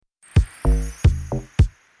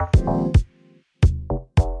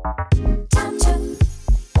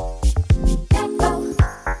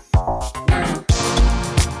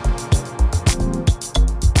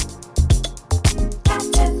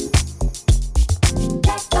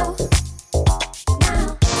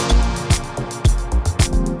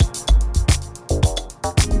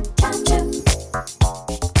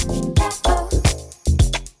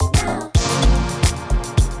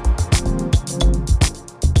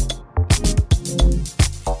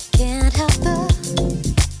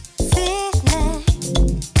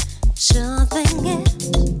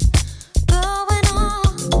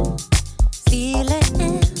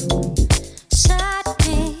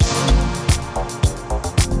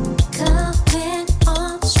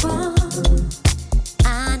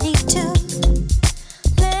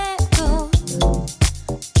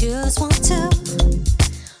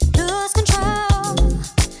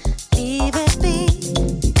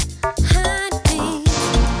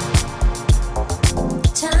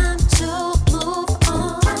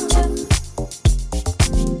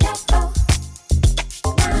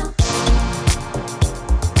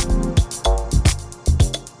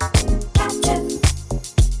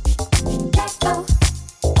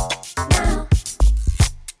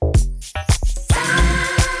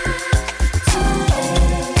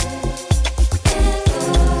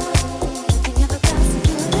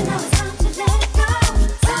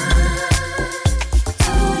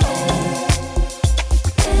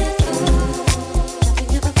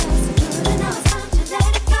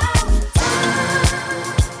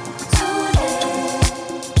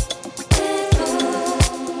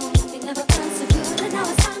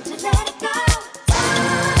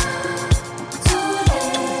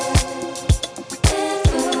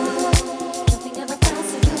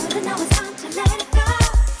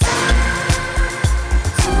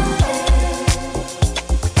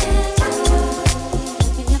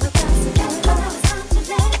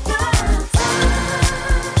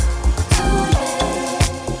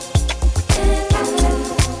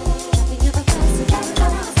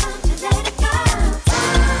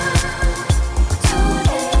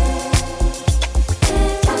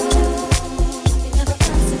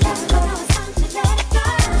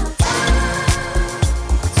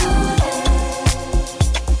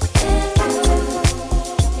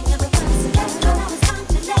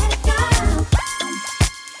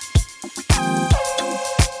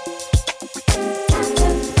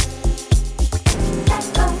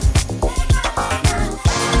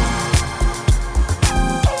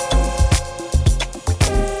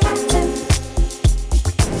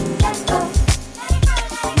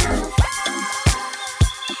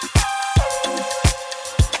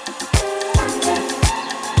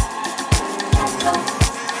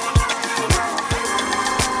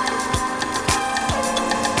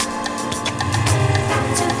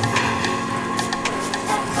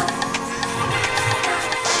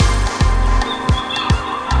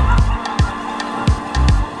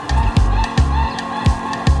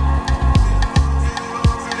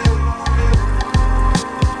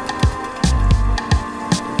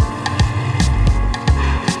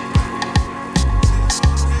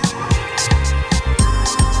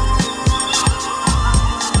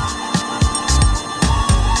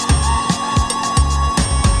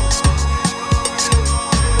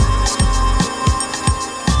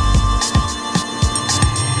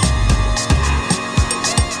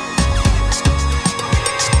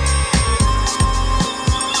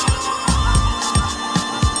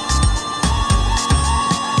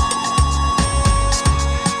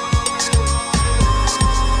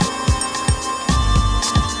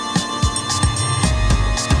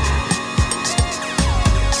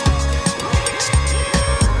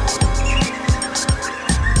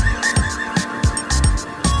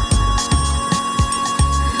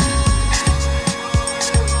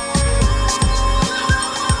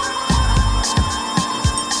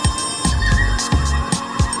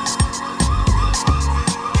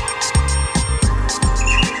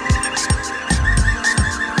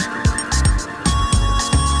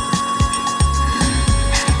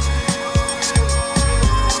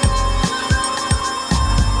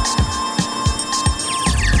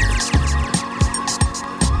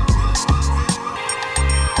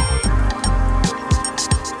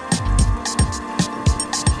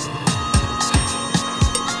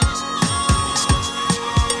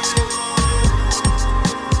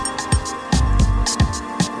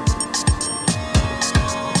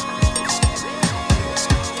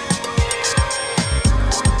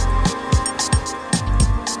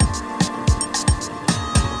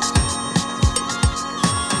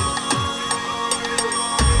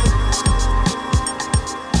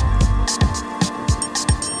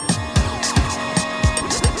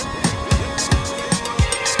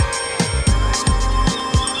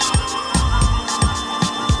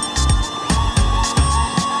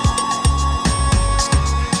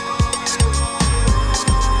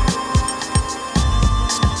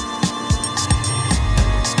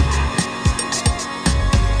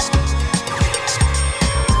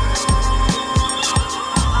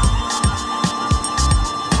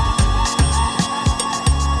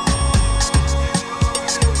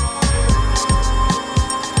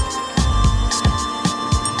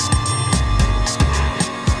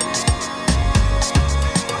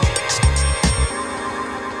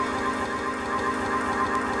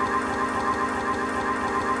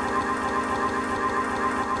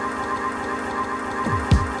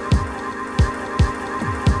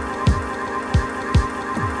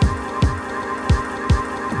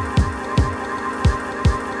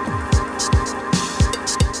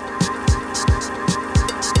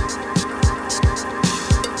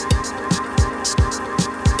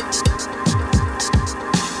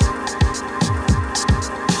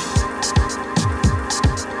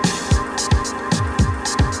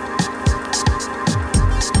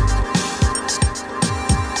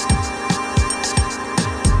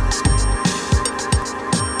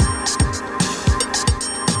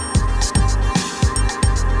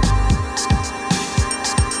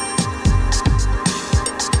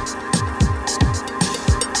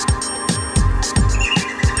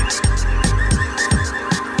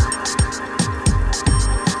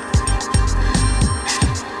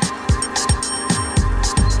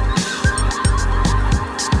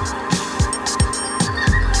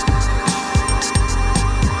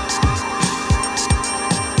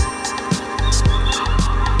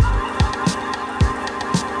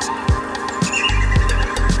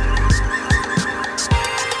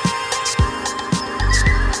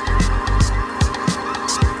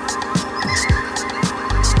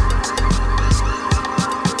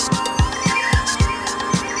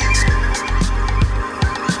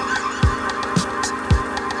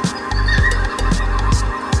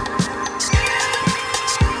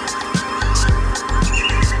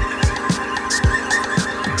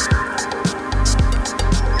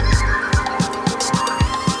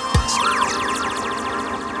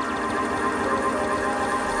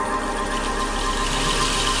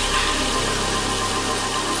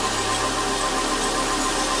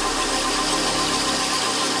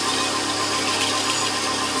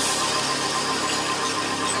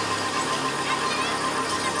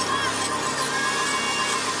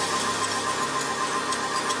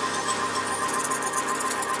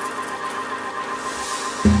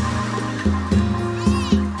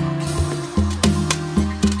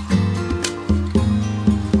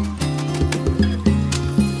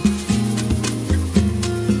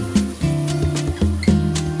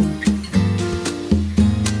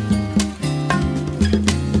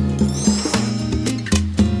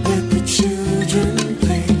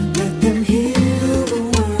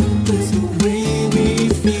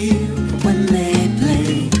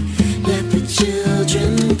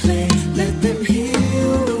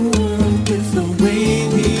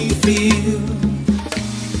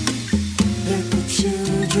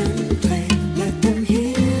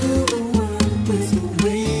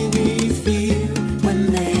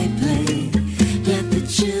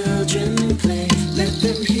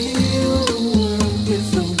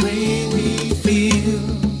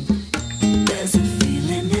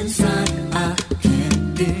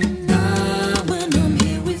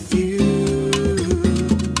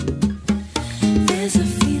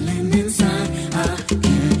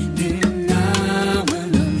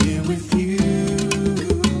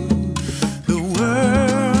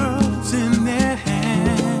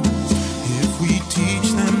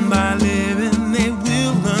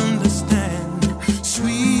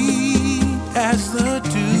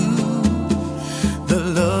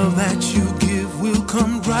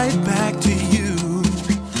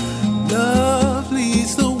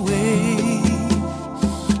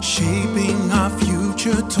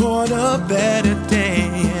a better day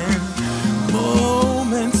and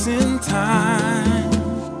moments in time,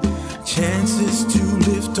 chances to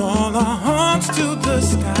lift all our hearts to the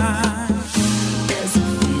sky. There's a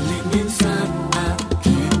feeling inside I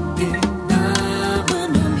can't deny when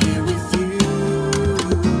I'm here with you.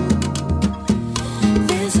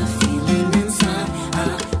 There's a feeling inside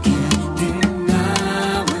I can't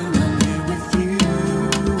deny when I'm here with you.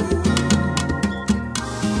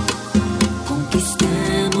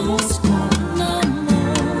 Conquistemos con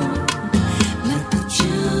amor, let the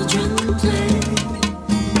children play.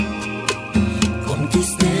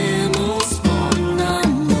 Conquistemos con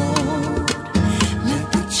amor, let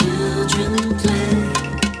the children play.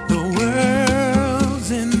 The world's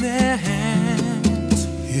in their hands.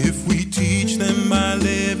 If we teach them by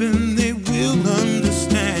living, they will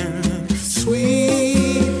understand.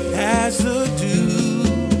 Sweet as the dew,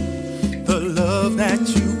 the love that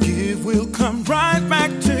you give will come right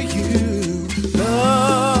back to you.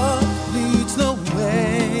 Love leads the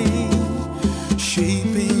way,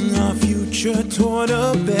 shaping our future toward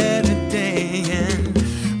a better day and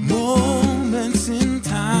moments in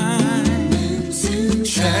time,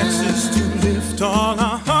 chances to lift all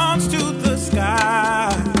our hearts to the sky.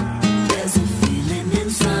 There's a feeling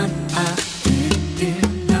inside I can't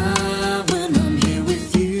deny when I'm here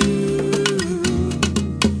with you.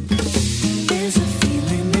 There's a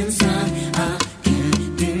feeling inside I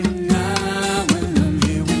can't deny when I'm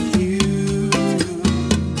here with you.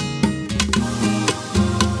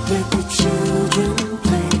 Let the children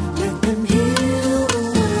play, let them heal the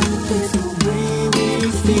world with the way we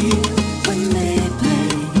feel when they play.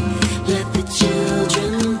 Let the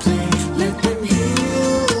children play, let them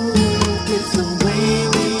heal the world with the way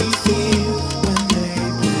we feel when they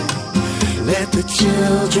play. Let the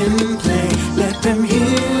children play, let them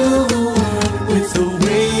heal the world with the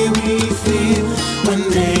way we feel when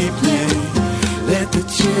they play. Let the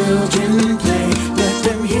children play, let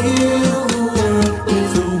them heal the world with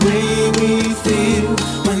the way we feel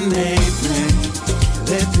when they play.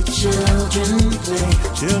 Let the children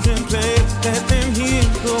play, let them heal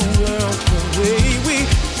the world the way we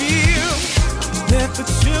feel. Let the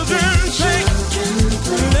children play,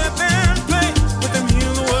 let them play, let them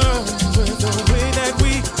heal the world with the way that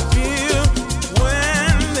we feel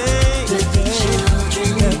when they play.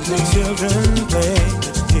 Let the children play,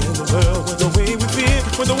 heal the world with the way we feel,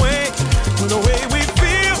 with the way we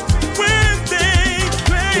feel when they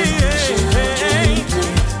play.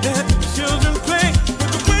 Let the children play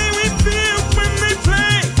with the way we feel when they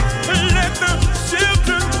play. Let the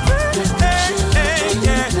children play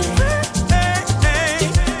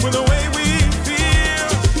with the way we feel.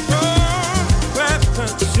 Oh, let the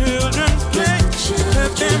children play.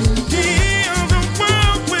 Let them heal the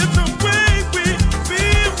world with the way we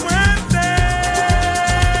feel when they.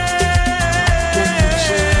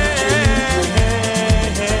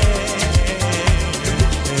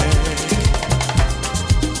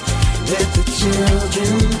 Let the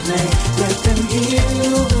children play, let them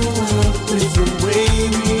heal the world with the way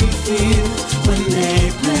we feel when they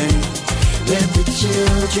play. Let the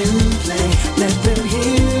children play, let them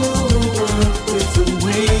heal the world with the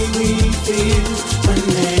way we feel when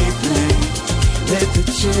they play. Let the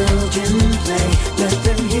children play, let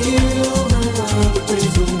them heal the world with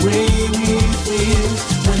the way we feel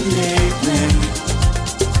when they play.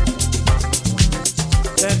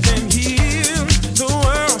 Let them heal the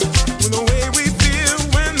world with the way we feel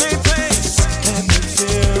when they play. Let the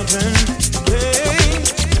children play.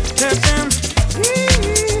 Let them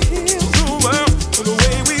heal the world with the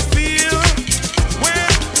way we feel when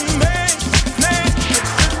they play. Let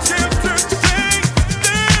the children play.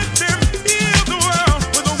 Let them heal the world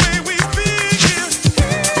with the way we feel.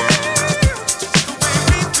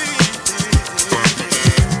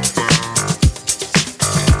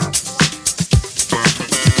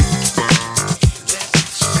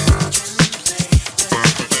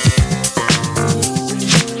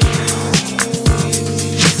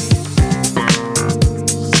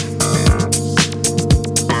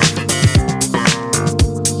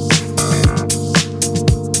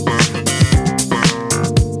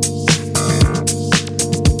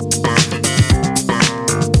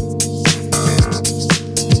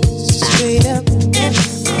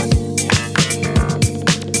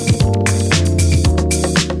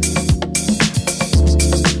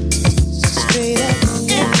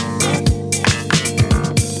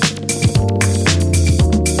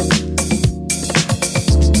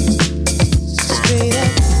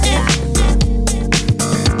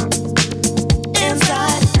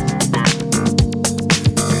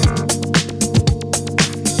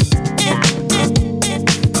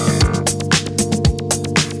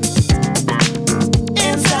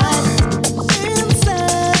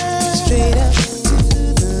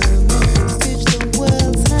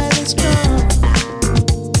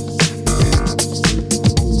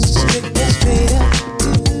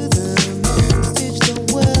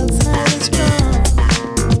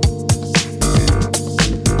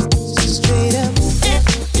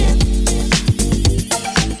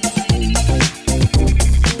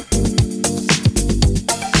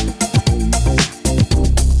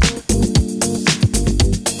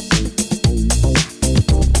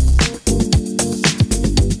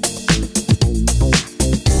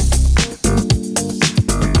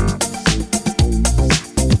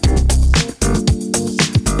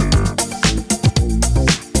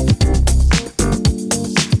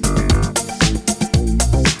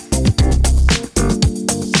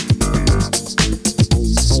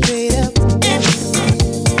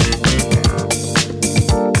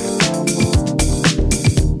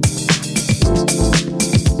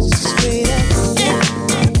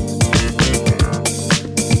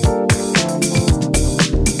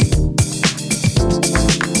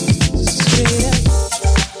 Straight up, down.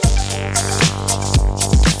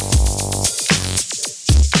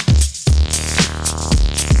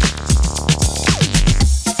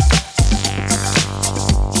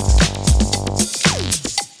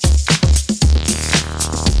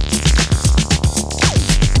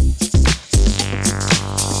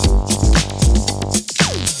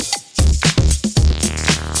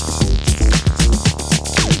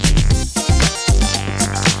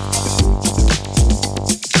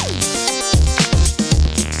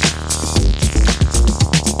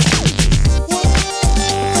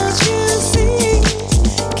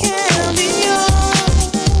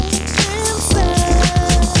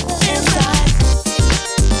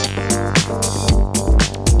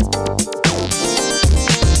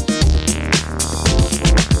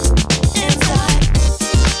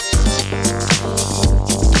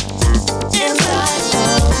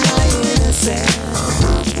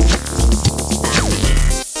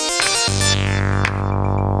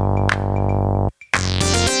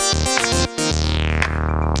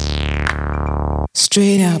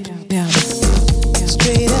 Straight up, down, down.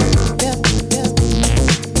 Straight up, down.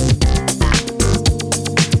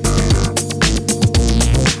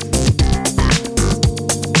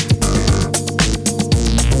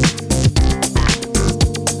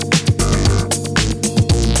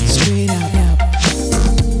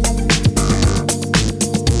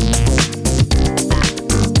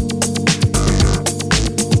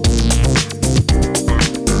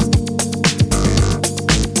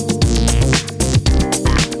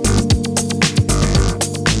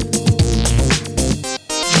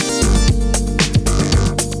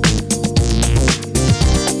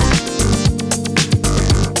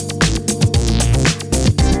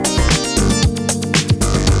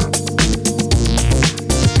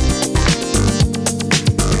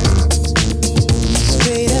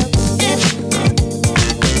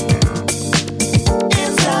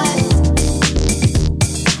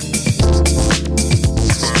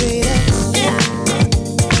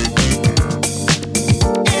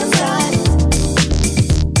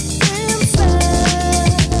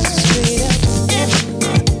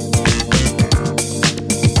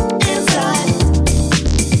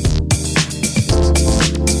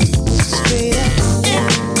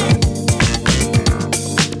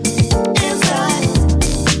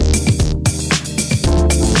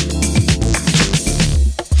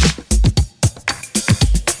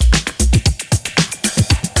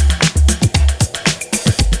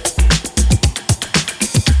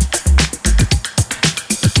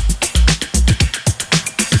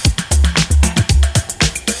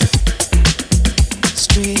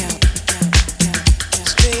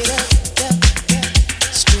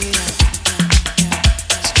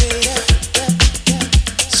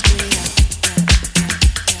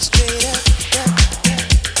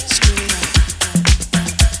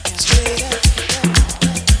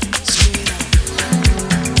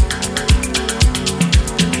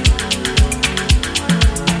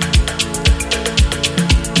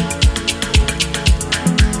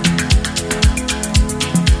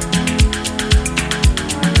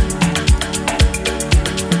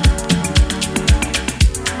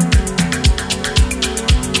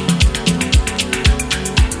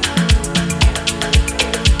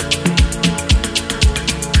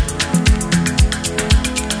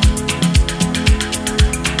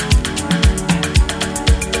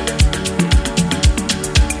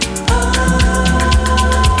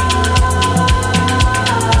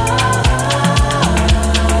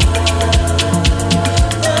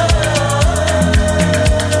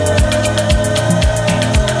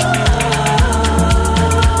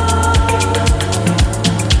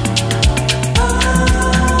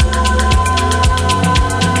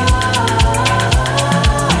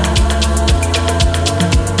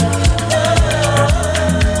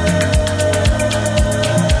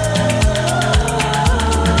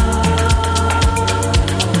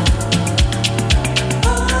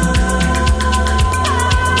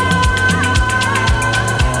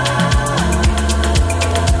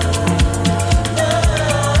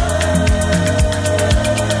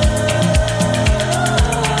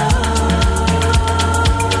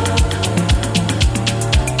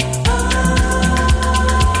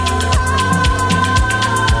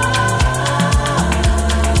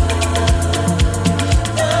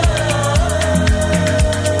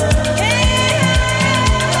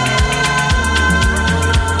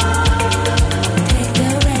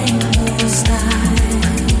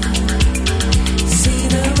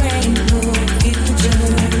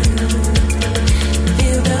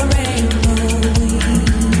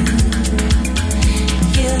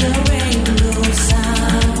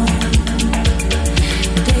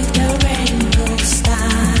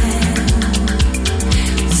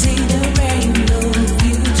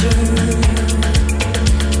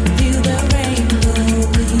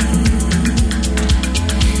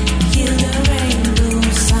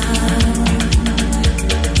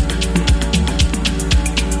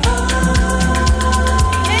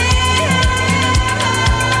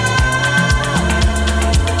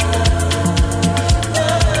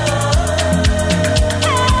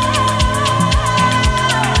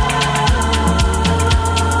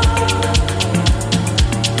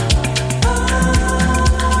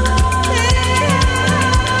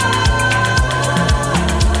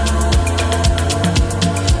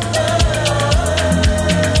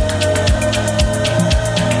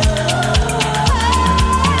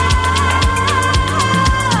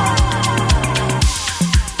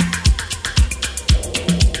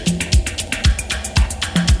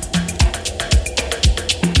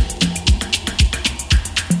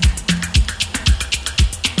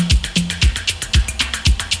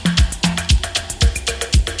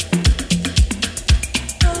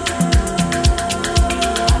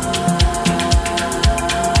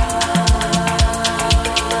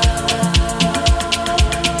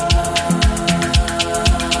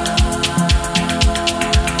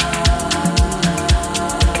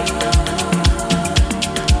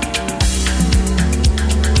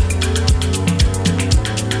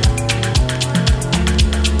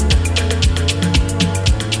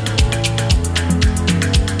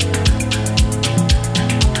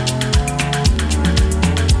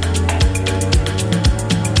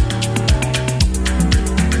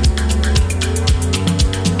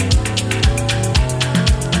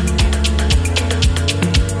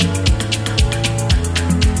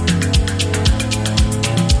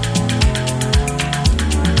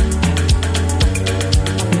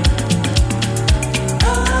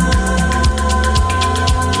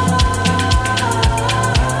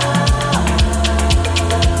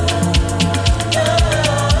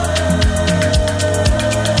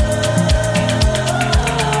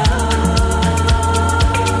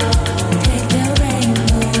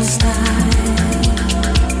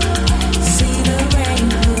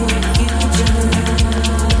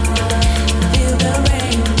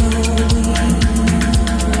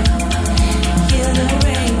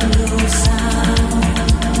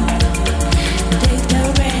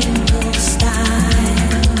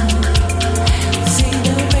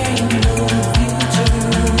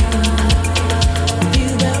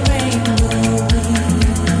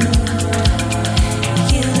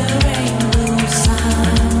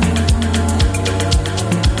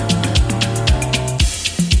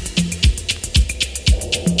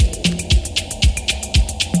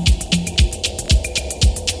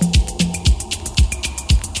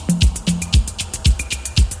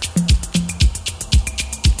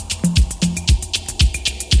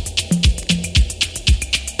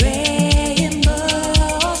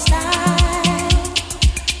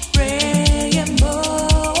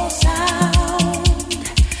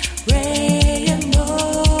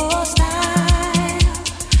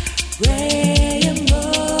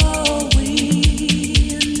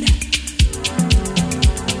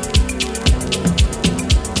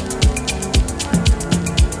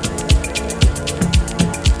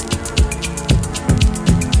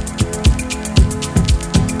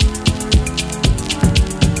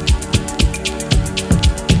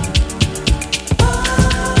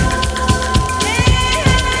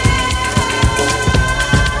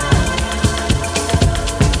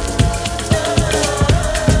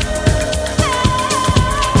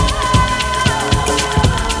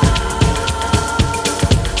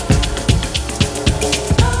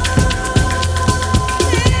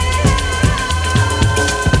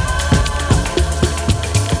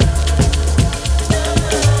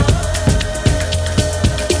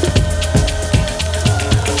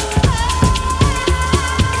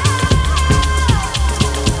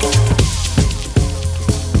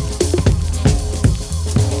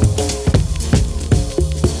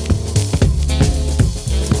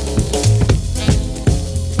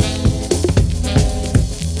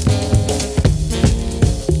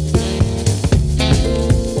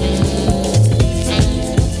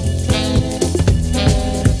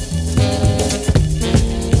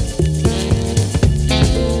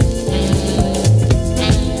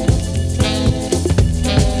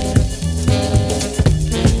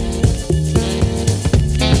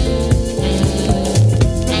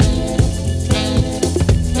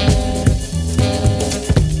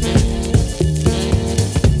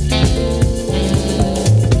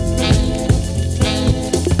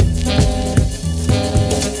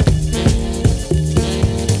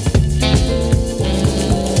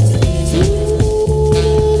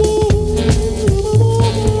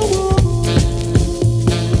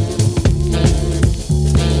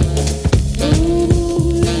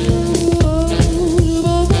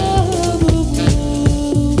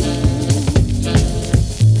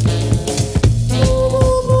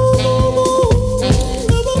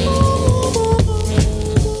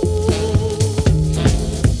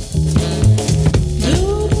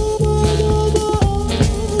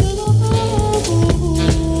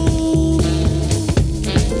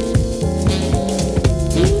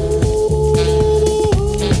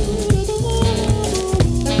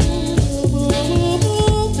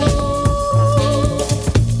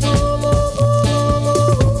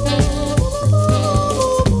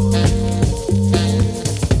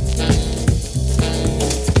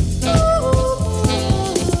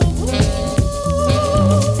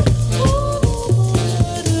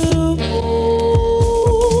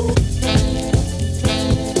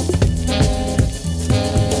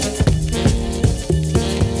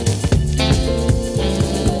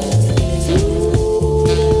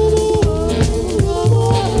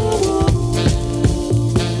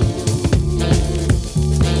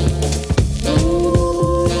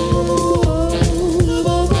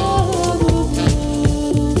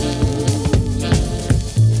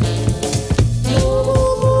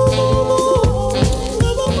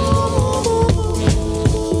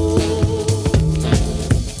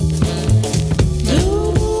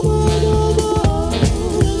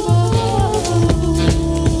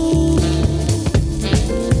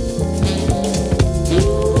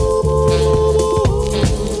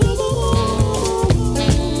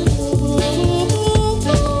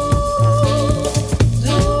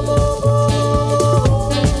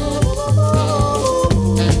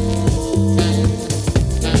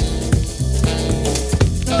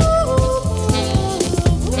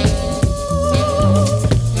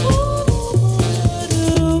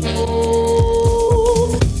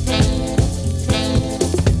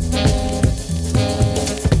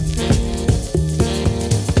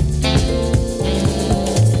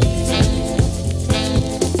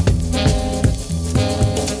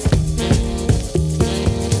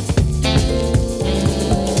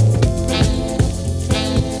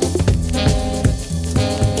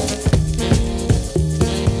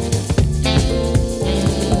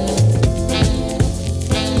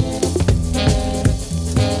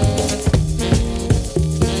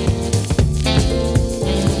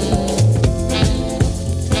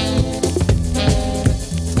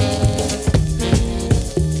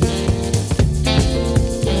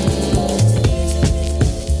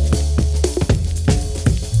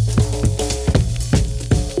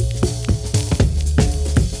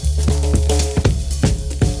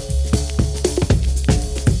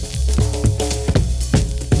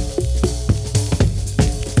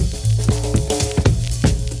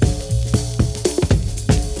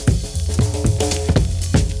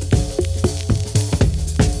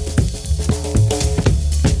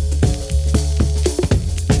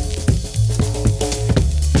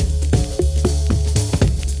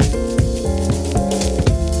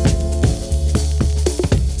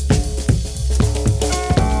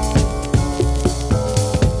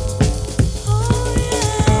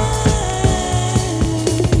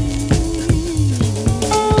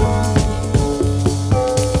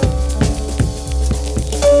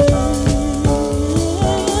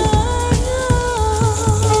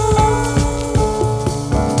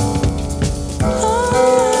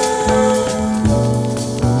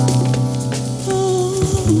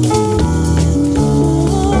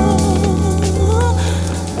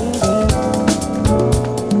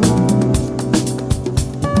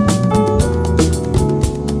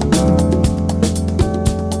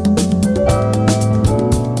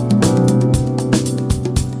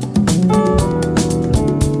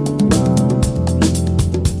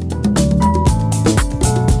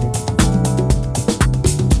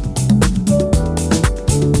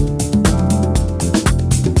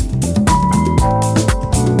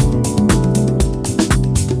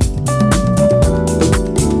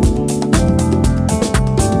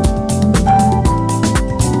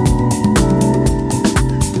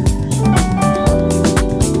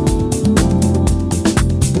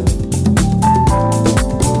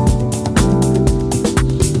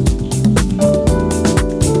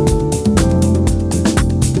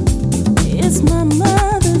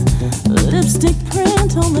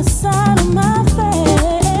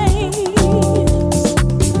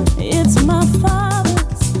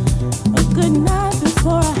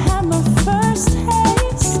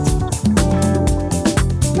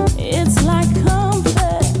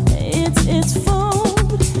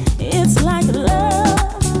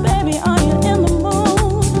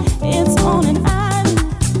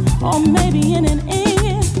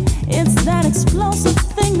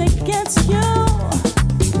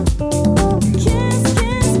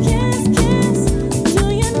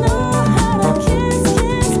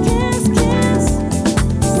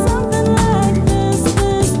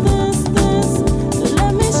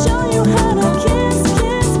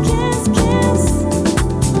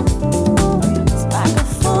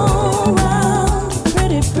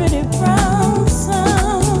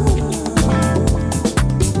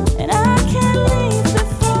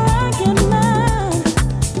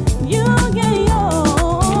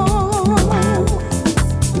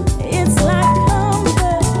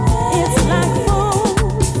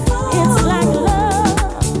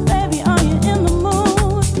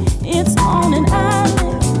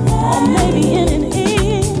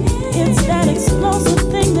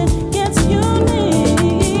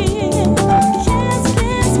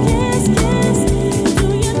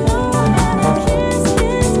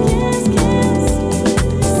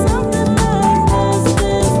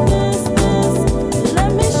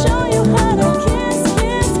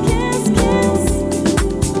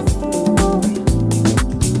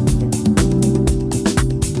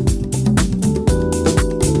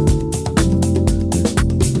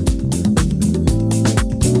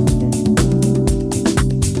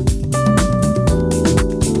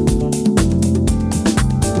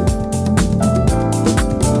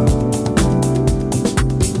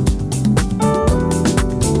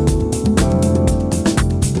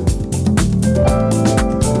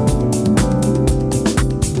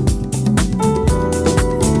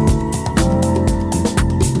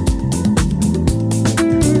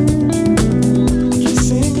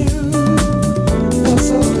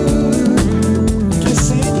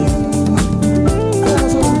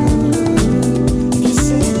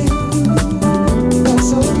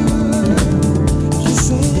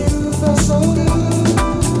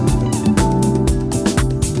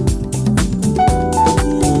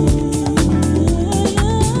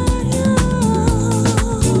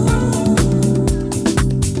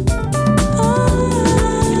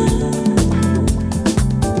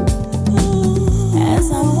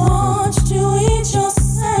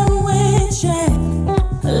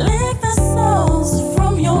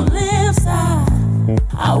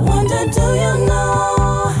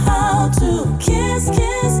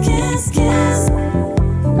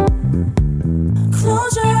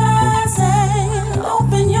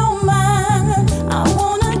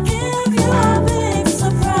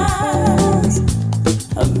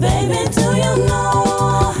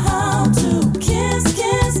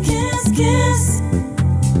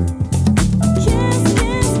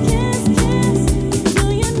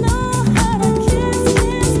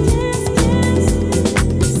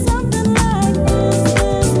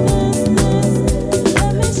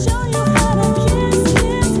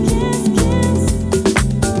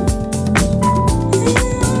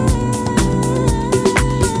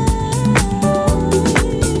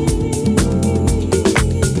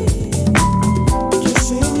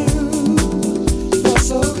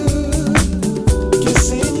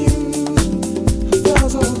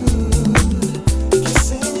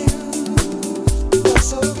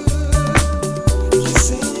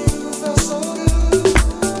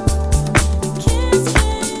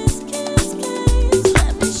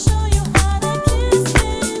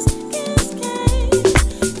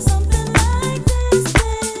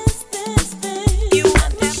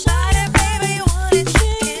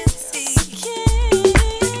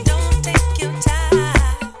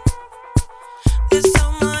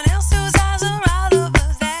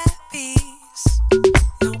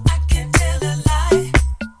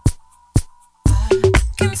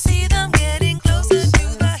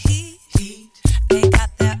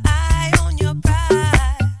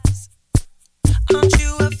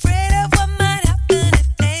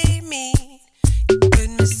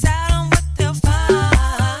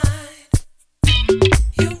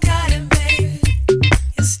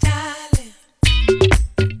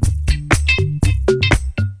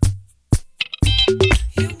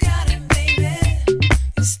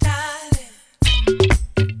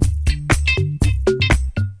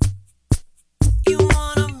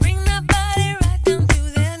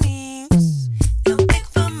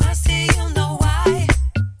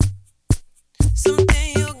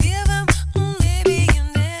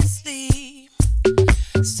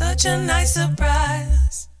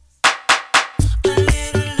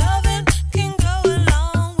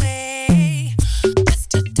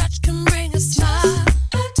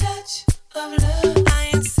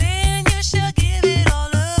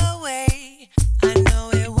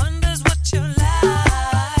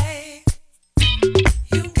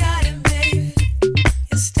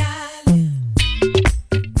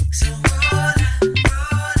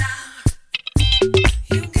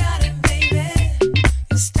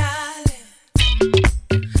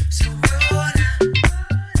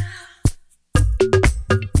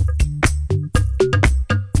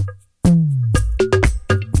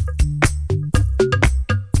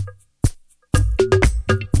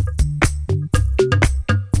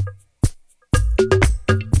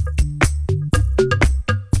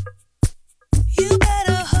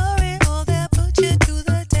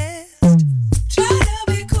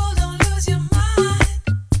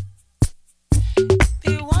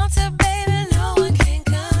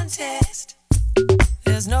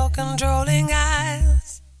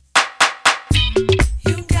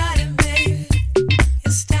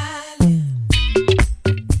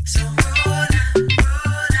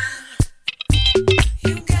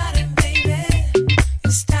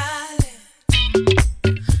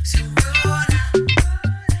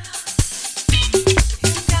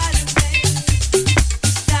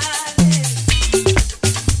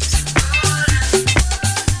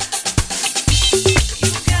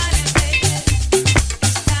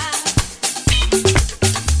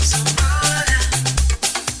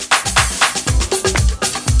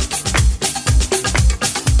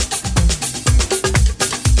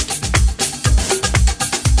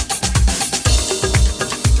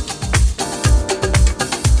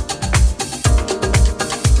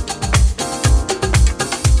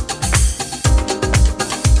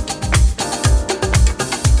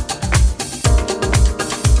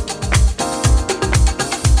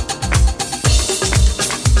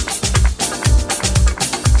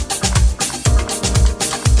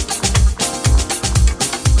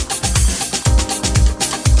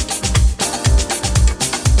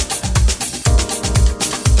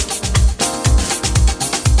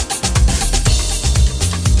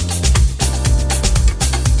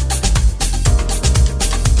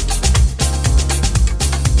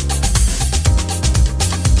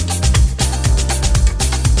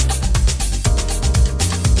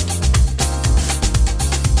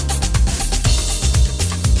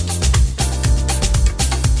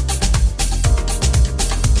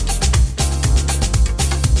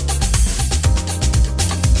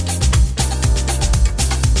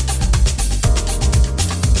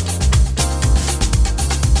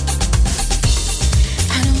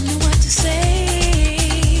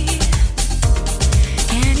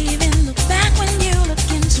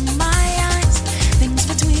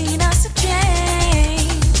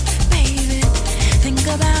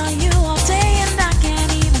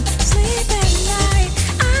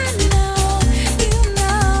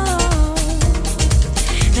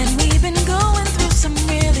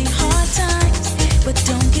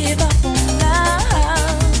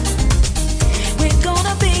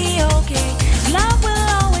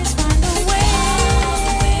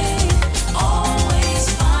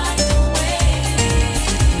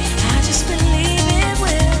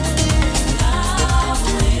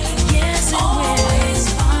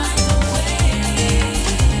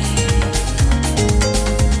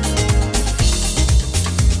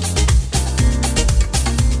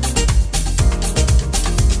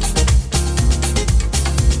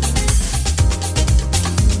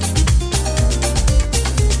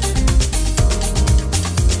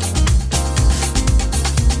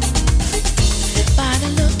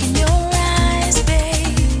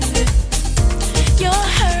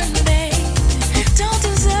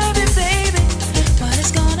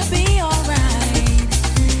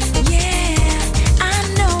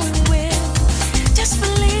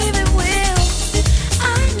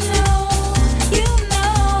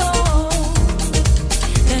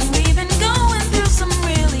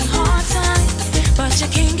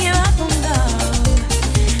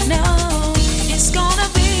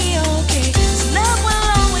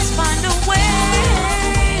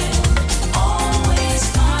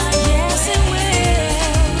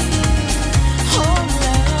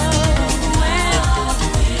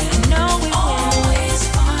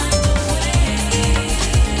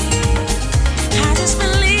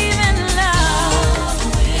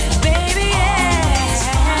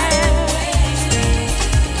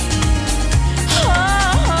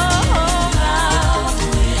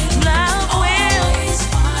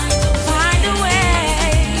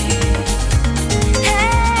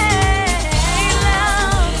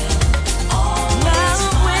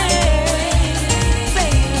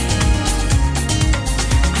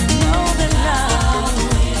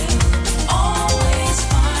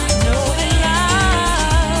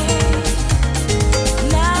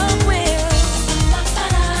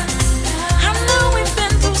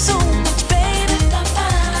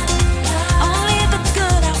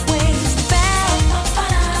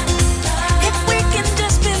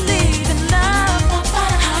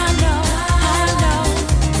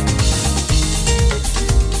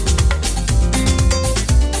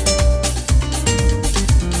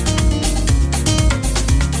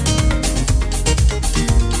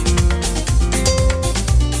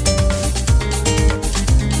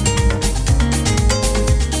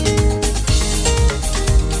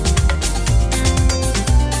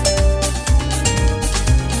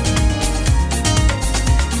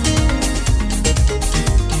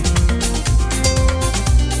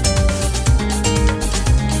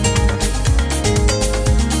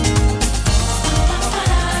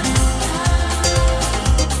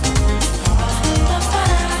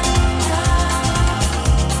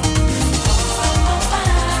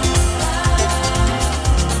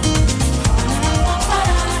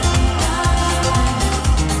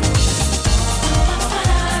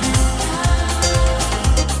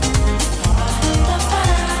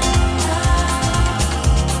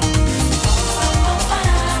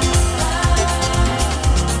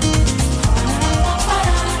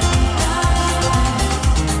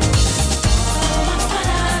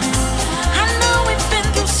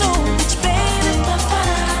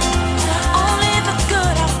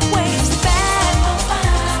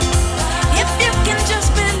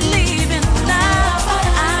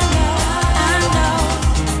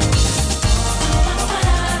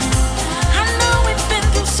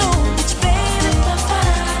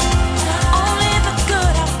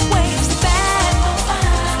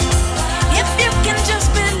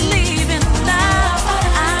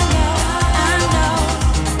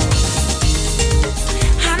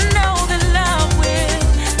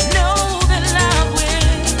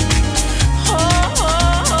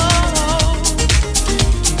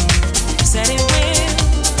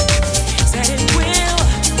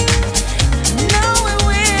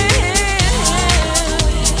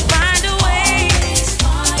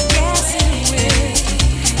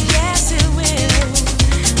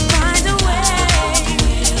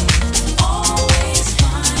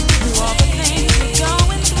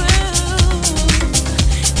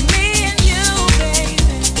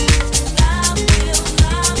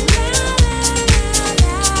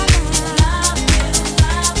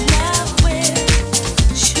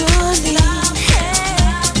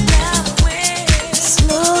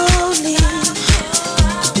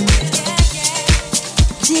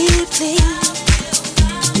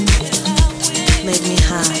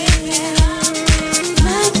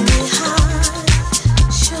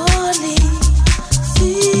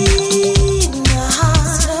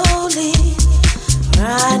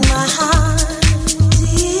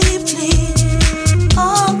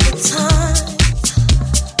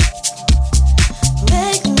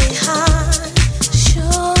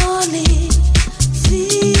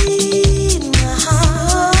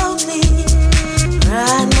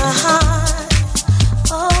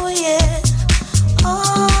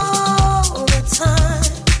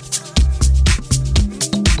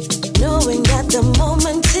 the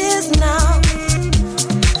moment is now.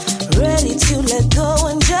 Ready to let go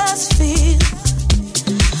and just feel.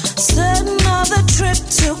 Certain of the trip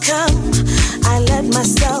to come, I let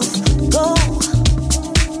myself go.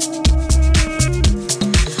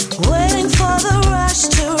 Waiting for the rush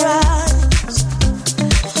to rise,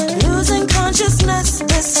 losing consciousness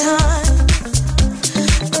this time,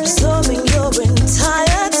 absorbing your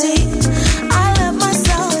entirety. I let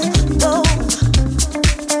myself go.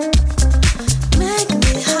 Make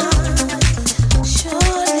me high,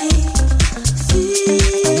 surely.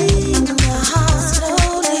 Feed my heart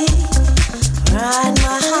slowly. Ride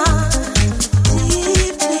my heart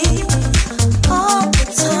deeply all the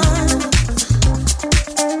time.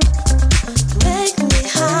 Make me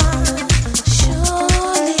high,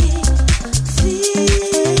 surely.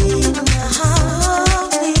 Feed my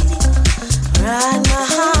heart, ride my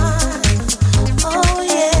heart. Oh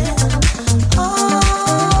yeah,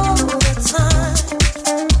 all the time.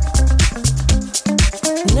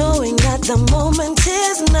 Knowing that the moment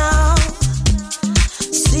is now.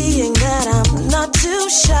 Seeing that I'm not too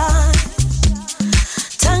shy.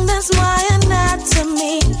 Tongue that's my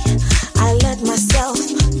anatomy. I let myself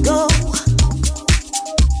go.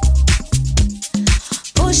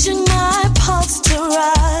 Pushing my pulse to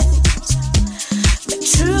rise. Make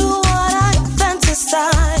true what I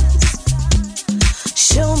fantasize.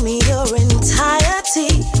 Show me your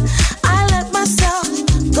entirety. I let myself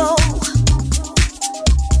go.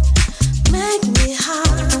 Make me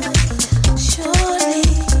high, surely.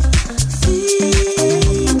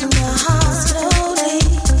 Feed my heart slowly.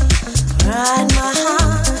 Ride my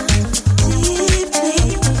heart deeply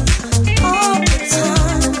all the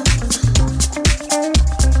time.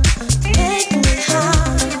 Make me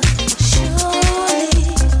high, surely.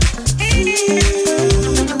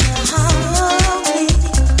 Feed my heart,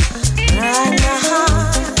 ride my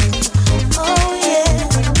heart. Oh yeah,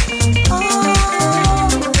 all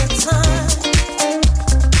the time.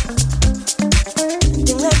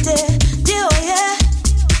 Dinglete, dio yeah.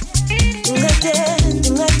 Dinglete,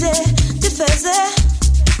 dinglete, difeze.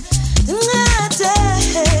 Dinglete,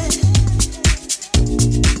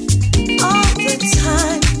 all the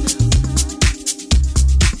time.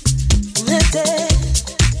 Dinglete,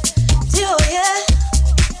 dio yeah.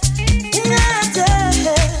 Dinglete,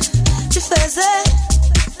 difeze,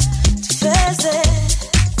 difeze.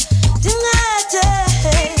 Dinglete,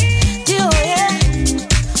 dio yeah.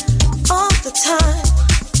 All the time.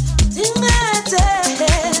 Dinglete,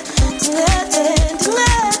 dinglete,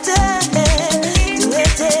 dinglete,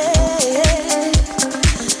 dinglete,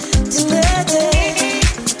 dinglete,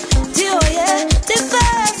 dio yeah,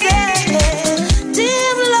 difeze,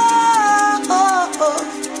 dim love.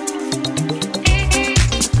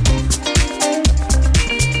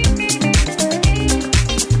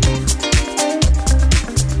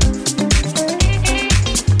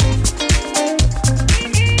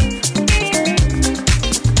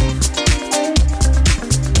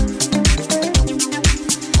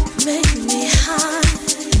 Make me high.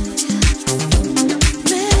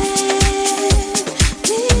 Make me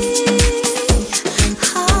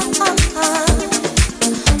high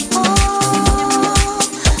all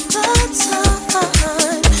the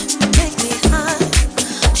time. Make me high,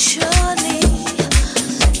 surely,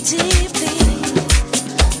 deeply.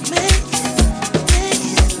 Make me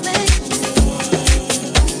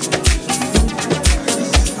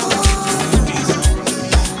all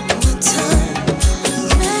the time.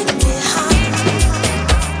 Make me high.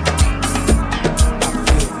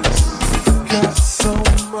 Got so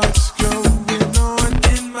much going on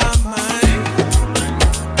in my mind.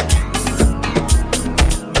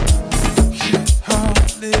 Can't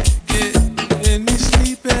hardly get any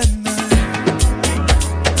sleep at night.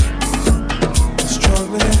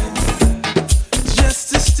 Struggling just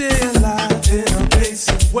to stay alive in a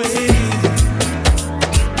basic way,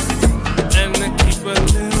 and to keep a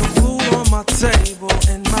little food on my table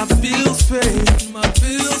and my bills paid. My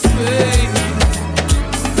bills paid.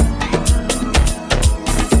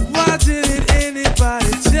 Why didn't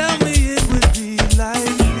anybody tell me it would be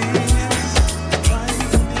like this?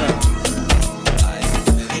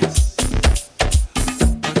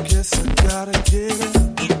 I guess I gotta get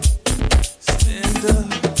up, stand up,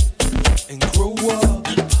 and grow up.